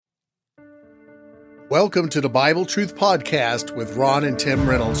Welcome to the Bible Truth Podcast with Ron and Tim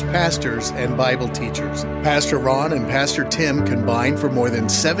Reynolds, pastors and Bible teachers. Pastor Ron and Pastor Tim combined for more than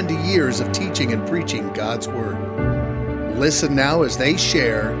 70 years of teaching and preaching God's Word. Listen now as they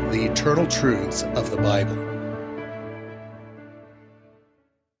share the eternal truths of the Bible.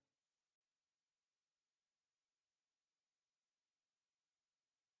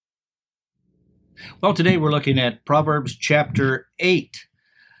 Well, today we're looking at Proverbs chapter 8.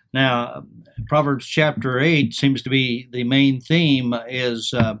 Now, Proverbs chapter 8 seems to be the main theme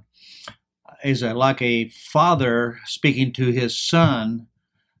is like a father speaking to his son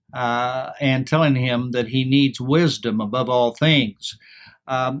and telling him that he needs wisdom above all things.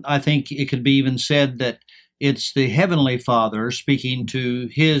 I think it could be even said that it's the Heavenly Father speaking to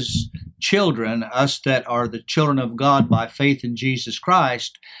his children, us that are the children of God by faith in Jesus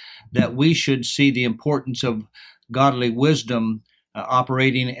Christ, that we should see the importance of godly wisdom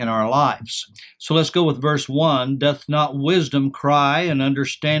operating in our lives. So let's go with verse 1. Doth not wisdom cry, and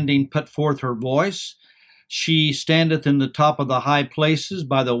understanding put forth her voice? She standeth in the top of the high places,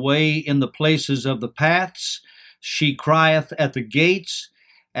 by the way in the places of the paths. She crieth at the gates,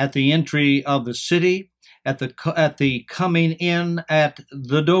 at the entry of the city, at the coming in at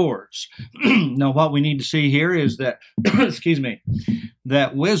the doors. Now, what we need to see here is that,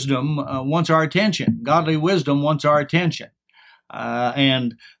 that wisdom wants our attention. Godly wisdom wants our attention.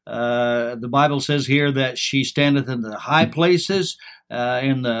 And the Bible says here that she standeth in the high places,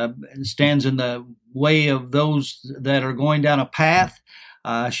 stands in the way of those that are going down a path.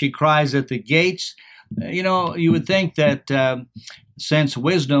 She cries at the gates. You know, you would think that since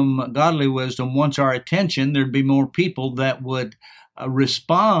wisdom, godly wisdom, wants our attention, there'd be more people that would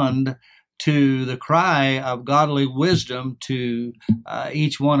respond to the cry of godly wisdom to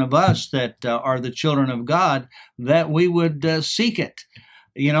each one of us that are the children of God, that we would seek it.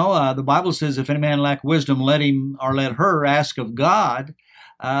 You know, the Bible says, if any man lack wisdom, let him or let her ask of God.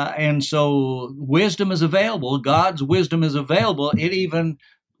 And so wisdom is available. God's wisdom is available. It even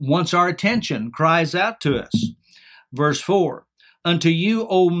wants our attention, cries out to us. Verse 4, unto you,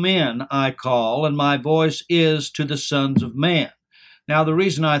 O men, I call, and my voice is to the sons of man. Now, the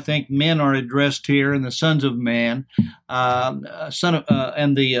reason I think men are addressed here and the sons of man, and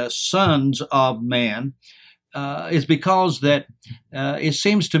the sons of man, is because that it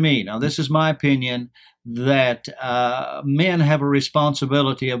seems to me, now this is my opinion, that men have a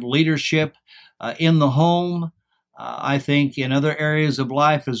responsibility of leadership in the home. I think in other areas of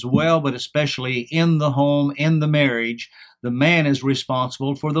life as well, but especially in the home, in the marriage, the man is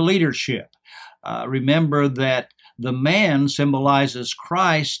responsible for the leadership. Remember that the man symbolizes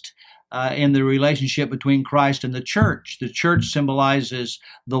Christ in the relationship between Christ and the church. The church symbolizes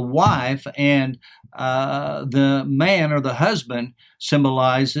the wife, and the man or the husband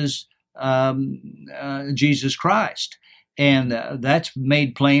symbolizes Jesus Christ. And that's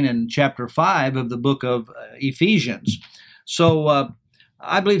made plain in chapter 5 of the book of Ephesians. So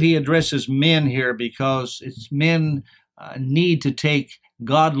I believe he addresses men here because it's men need to take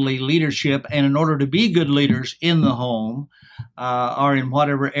godly leadership, and in order to be good leaders in the home or in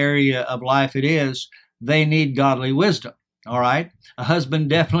whatever area of life it is, they need godly wisdom. All right? A husband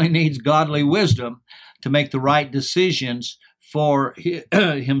definitely needs godly wisdom to make the right decisions for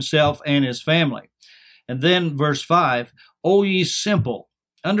himself and his family. And then verse 5, O ye simple,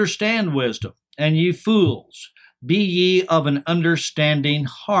 understand wisdom, and ye fools, be ye of an understanding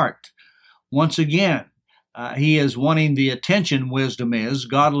heart. Once again, he is wanting the attention,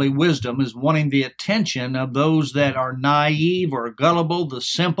 godly wisdom is wanting the attention of those that are naive or gullible, the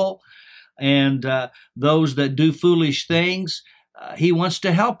simple, and those that do foolish things. He wants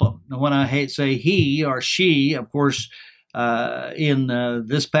to help them. Now, when I say he or she, of course, in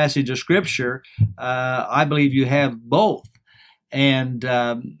this passage of Scripture, I believe you have both. And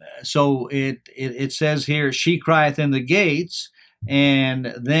so it says here, she crieth in the gates,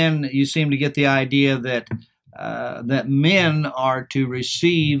 and then you seem to get the idea that that men are to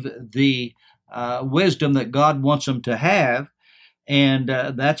receive the wisdom that God wants them to have, and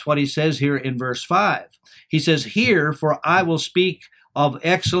that's what he says here in verse 5. He says, "Hear, for I will speak of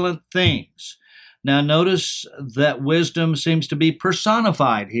excellent things." Now notice that wisdom seems to be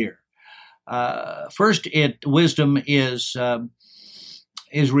personified here. First, wisdom is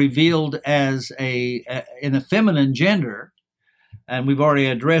revealed as in a feminine gender, and we've already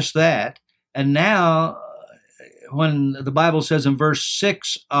addressed that. And now, when the Bible says in verse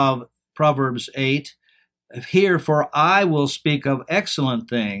 6 of Proverbs 8, "Hear, for I will speak of excellent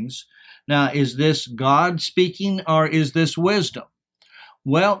things." Now, is this God speaking, or is this wisdom?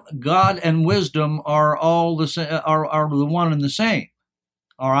 Well, God and wisdom are all the one and the same.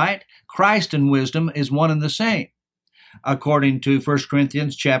 All right? Christ and wisdom is one and the same. According to 1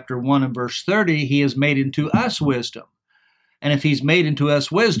 Corinthians chapter 1 and verse 30, he is made into us wisdom. And if he's made into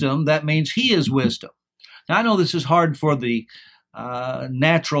us wisdom, that means he is wisdom. Now, I know this is hard for the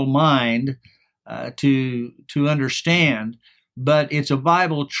natural mind to understand, but it's a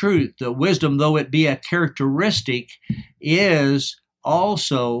Bible truth that wisdom, though it be a characteristic, is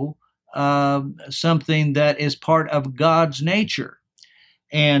also something that is part of God's nature.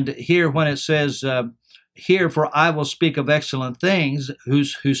 And here when it says, here, for I will speak of excellent things,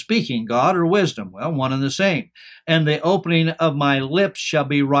 who's speaking, God or wisdom? Well, one and the same. And the opening of my lips shall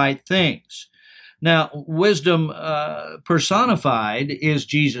be right things. Now, wisdom personified is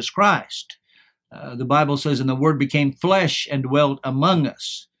Jesus Christ. The Bible says, and the Word became flesh and dwelt among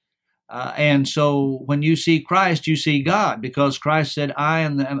us. And so when you see Christ, you see God, because Christ said, I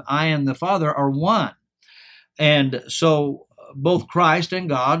and the Father are one. And so both Christ and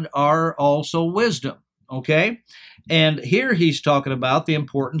God are also wisdom, okay? And here he's talking about the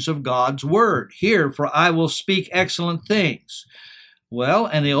importance of God's Word. Here, for I will speak excellent things. Well,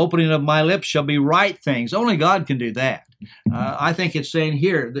 and the opening of my lips shall be right things. Only God can do that. I think it's saying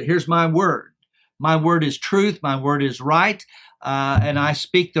here, that here's my word. My word is truth. My word is right. And I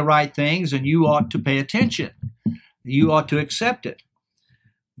speak the right things, and you ought to pay attention. You ought to accept it.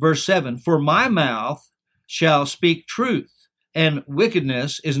 Verse 7, for my mouth shall speak truth, and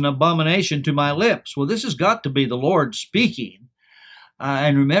wickedness is an abomination to my lips. Well, this has got to be the Lord speaking.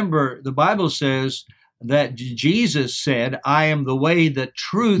 And remember, the Bible says that Jesus said, I am the way, the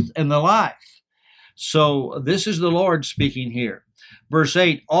truth, and the life. So this is the Lord speaking here. Verse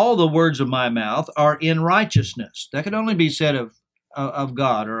 8, all the words of my mouth are in righteousness. That can only be said of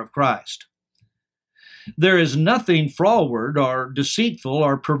God or of Christ. There is nothing froward or deceitful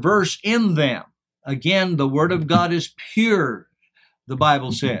or perverse in them. Again, the word of God is pure, the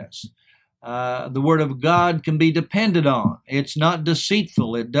Bible says. The word of God can be depended on. It's not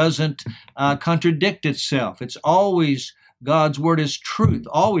deceitful. It doesn't contradict itself. It's always, God's word is truth,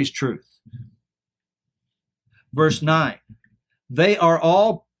 always truth. Verse 9, they are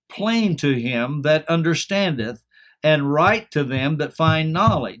all plain to him that understandeth, and right to them that find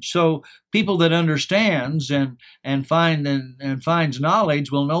knowledge. So people that understands and finds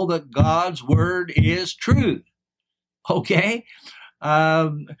knowledge will know that God's word is truth. Okay?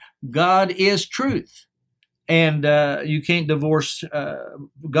 God is truth. And you can't divorce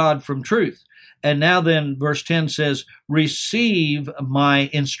God from truth. And now then, verse 10 says, receive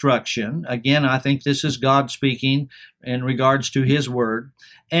my instruction. Again, I think this is God speaking in regards to his word.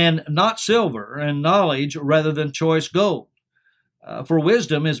 And not silver, and knowledge rather than choice gold. For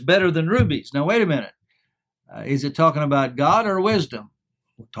wisdom is better than rubies. Now, wait a minute. Is it talking about God or wisdom?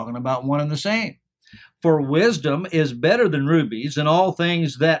 We're talking about one and the same. For wisdom is better than rubies, and all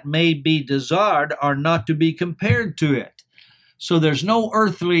things that may be desired are not to be compared to it. So there's no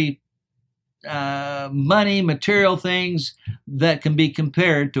earthly money, material things that can be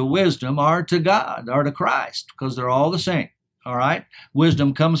compared to wisdom or to God or to Christ, because they're all the same. All right?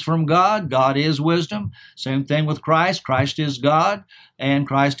 Wisdom comes from God. God is wisdom. Same thing with Christ. Christ is God, and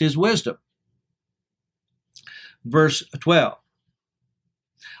Christ is wisdom. Verse 12.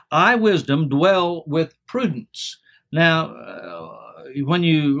 I, wisdom, dwell with prudence. Now, when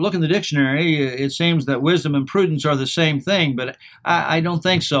you look in the dictionary, it seems that wisdom and prudence are the same thing, but I don't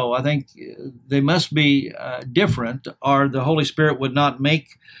think so. I think they must be different, or the Holy Spirit would not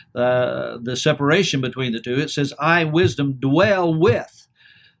make the separation between the two. It says, I, wisdom, dwell with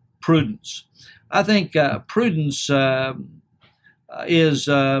prudence. I think prudence is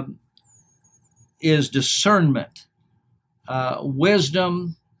discernment.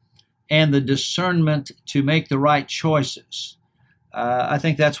 Wisdom and the discernment to make the right choices. I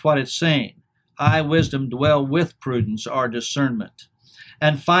think that's what it's saying. I, wisdom, dwell with prudence, or discernment,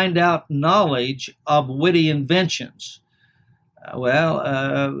 and find out knowledge of witty inventions.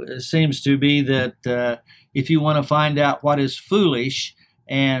 It seems to be that if you want to find out what is foolish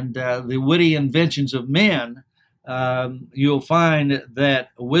and the witty inventions of men, you'll find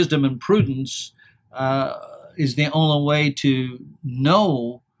that wisdom and prudence is the only way to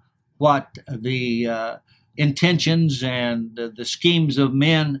know what the intentions and the schemes of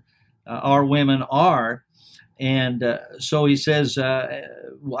men or women are. And so he says,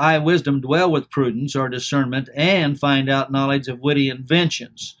 I, wisdom, dwell with prudence or discernment, and find out knowledge of witty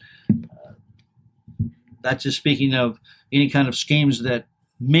inventions. That's just speaking of any kind of schemes that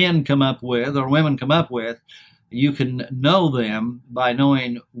men come up with or women come up with. You can know them by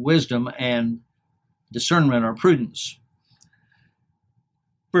knowing wisdom and discernment or prudence.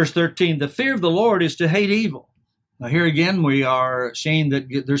 Verse 13, the fear of the Lord is to hate evil. Now, here again, we are seeing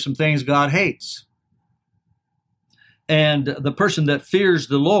that there's some things God hates. And the person that fears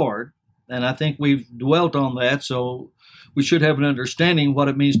the Lord, and I think we've dwelt on that, so we should have an understanding what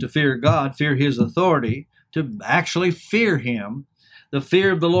it means to fear God, fear His authority, to actually fear Him. The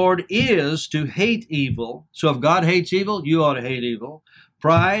fear of the Lord is to hate evil. So if God hates evil, you ought to hate evil.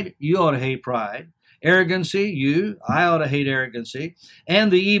 Pride, you ought to hate pride. Arrogancy, I ought to hate arrogancy.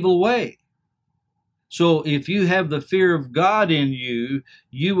 And the evil way. So if you have the fear of God in you,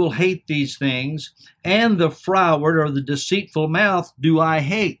 you will hate these things. And the froward, or the deceitful mouth, do I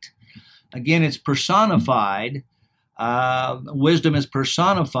hate. Again, it's personified. Wisdom is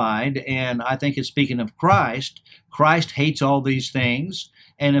personified, and I think it's speaking of Christ. Christ hates all these things,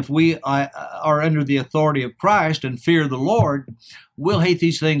 and if we are under the authority of Christ and fear the Lord, we'll hate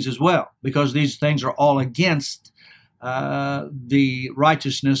these things as well, because these things are all against the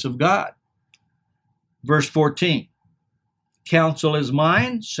righteousness of God. Verse 14, counsel is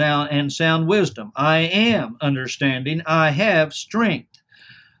mine, sound wisdom. I am understanding, I have strength.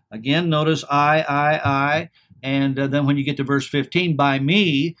 Again, notice I. And then when you get to verse 15, by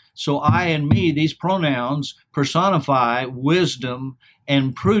me, so I and me, these pronouns personify wisdom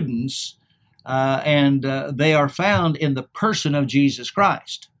and prudence, and they are found in the person of Jesus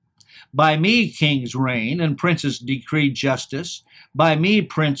Christ. By me, kings reign and princes decree justice. By me,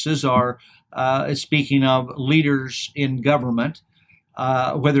 princes are, speaking of leaders in government,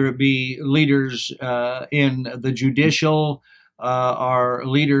 whether it be leaders in the judicial or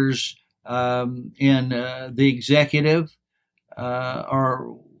leaders in the executive,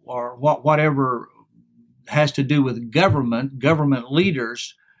 or whatever has to do with government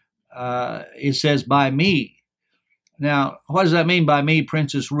leaders. It says, by me. Now, what does that mean, by me,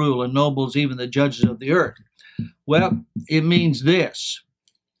 princes rule, and nobles, even the judges of the earth? Well, it means this.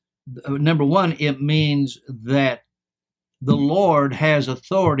 Number one, it means that the Lord has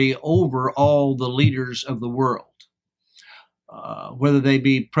authority over all the leaders of the world. Whether they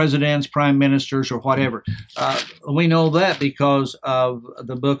be presidents, prime ministers, or whatever. We know that because of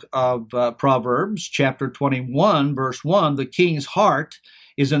the book of Proverbs, chapter 21, verse 1, the king's heart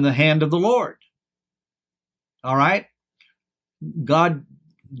is in the hand of the Lord. All right? God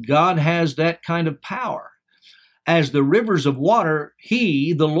has that kind of power. As the rivers of water,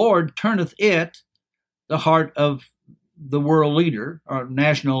 He, the Lord, turneth it, the heart of the world leader, or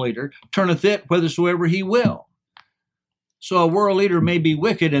national leader, turneth it whithersoever He will. So a world leader may be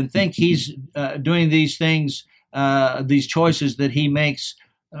wicked and think he's doing these things, these choices that he makes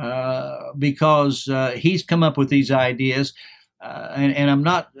because he's come up with these ideas. And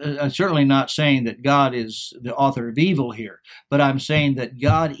I'm certainly not saying that God is the author of evil here, but I'm saying that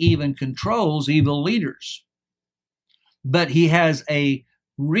God even controls evil leaders. But He has a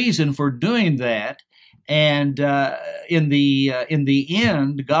reason for doing that, and in the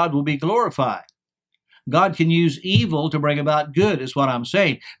end, God will be glorified. God can use evil to bring about good, is what I'm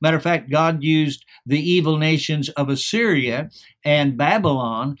saying. Matter of fact, God used the evil nations of Assyria and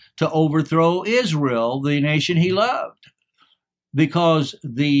Babylon to overthrow Israel, the nation He loved, because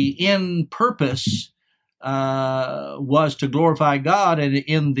the end purpose was to glorify God, and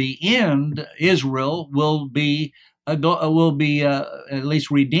in the end, Israel will be at least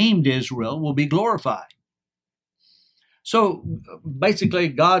redeemed. Israel will be glorified. So basically,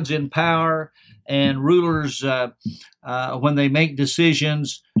 God's in power, and rulers, when they make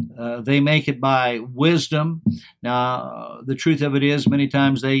decisions, they make it by wisdom. Now, the truth of it is, many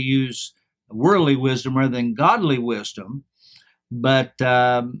times they use worldly wisdom rather than godly wisdom. But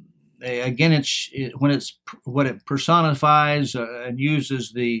again, when it personifies and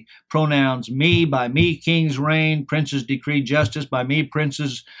uses the pronouns me. By me, kings reign, princes decree justice. By me,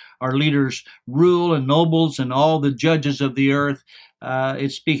 princes our leaders rule, and nobles and all the judges of the earth.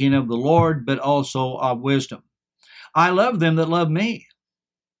 It's speaking of the Lord, but also of wisdom. I love them that love me,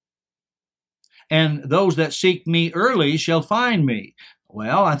 and those that seek me early shall find me.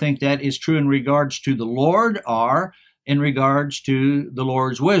 Well, I think that is true in regards to the Lord, or in regards to the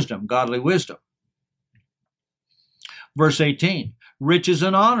Lord's wisdom, godly wisdom. Verse 18, riches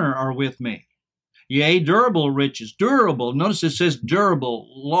and honor are with me. Yea, durable riches, durable. Notice it says durable,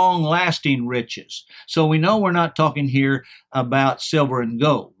 long-lasting riches. So we know we're not talking here about silver and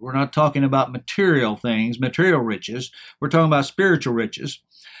gold. We're not talking about material things, material riches. We're talking about spiritual riches.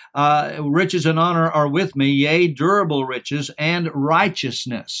 Riches and honor are with me, yea, durable riches and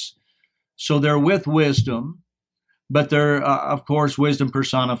righteousness. So they're with wisdom, but they're, of course, wisdom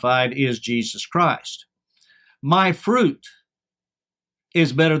personified is Jesus Christ. My fruit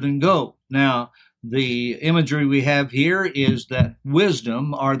is better than gold. Now, the imagery we have here is that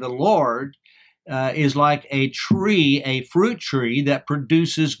wisdom, or the Lord, is like a tree, a fruit tree that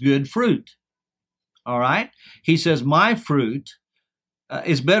produces good fruit. All right? He says, my fruit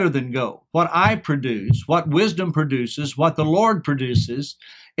is better than gold. What I produce, what wisdom produces, what the Lord produces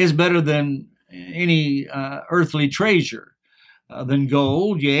is better than any earthly treasure, than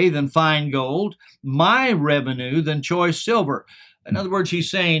gold, yea, than fine gold, my revenue than choice silver. In other words, he's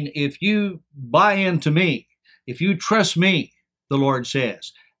saying, if you buy into me, if you trust me, the Lord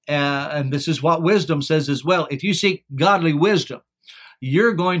says, and this is what wisdom says as well, if you seek godly wisdom,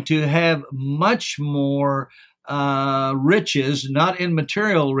 you're going to have much more riches, not in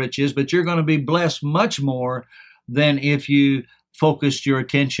material riches, but you're going to be blessed much more than if you focused your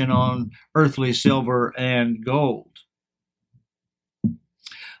attention on earthly silver and gold.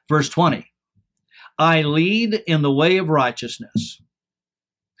 Verse 20, I lead in the way of righteousness,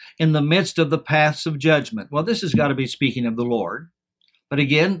 in the midst of the paths of judgment. Well, this has got to be speaking of the Lord. But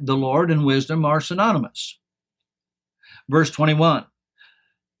again, the Lord and wisdom are synonymous. Verse 21,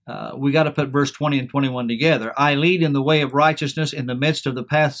 we got to put verse 20 and 21 together. I lead in the way of righteousness in the midst of the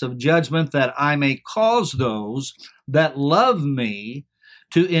paths of judgment, that I may cause those that love me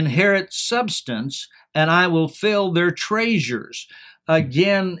to inherit substance, and I will fill their treasures.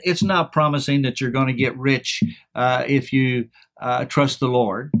 Again, it's not promising that you're going to get rich if you trust the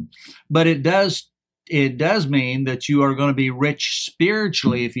Lord, but it does mean that you are going to be rich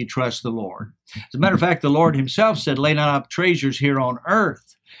spiritually if you trust the Lord. As a matter of fact, the Lord himself said, lay not up treasures here on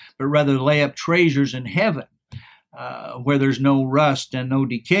earth, but rather lay up treasures in heaven, where there's no rust and no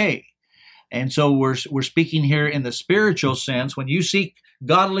decay. And so we're speaking here in the spiritual sense. When you seek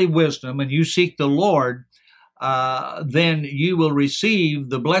godly wisdom and you seek the Lord, then you will receive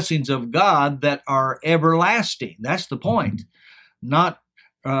the blessings of God that are everlasting. That's the point. Not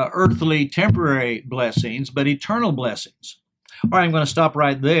earthly temporary blessings, but eternal blessings. All right, I'm going to stop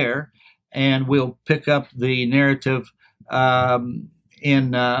right there, and we'll pick up the narrative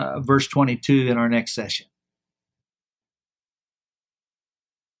in verse 22 in our next session.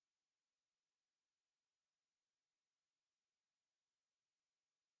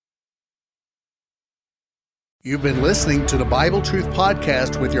 You've been listening to the Bible Truth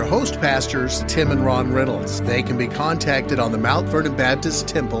Podcast with your host pastors, Tim and Ron Reynolds. They can be contacted on the Mount Vernon Baptist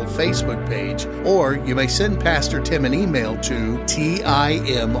Temple Facebook page, or you may send Pastor Tim an email to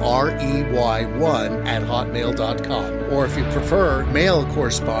timrey1@hotmail.com. Or if you prefer, mail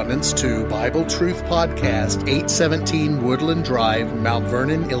correspondence to Bible Truth Podcast, 817 Woodland Drive, Mount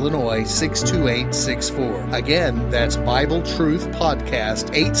Vernon, Illinois, 62864. Again, that's Bible Truth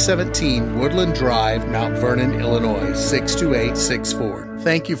Podcast, 817 Woodland Drive, Mount Vernon, Illinois, 62864.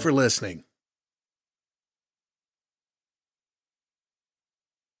 Thank you for listening.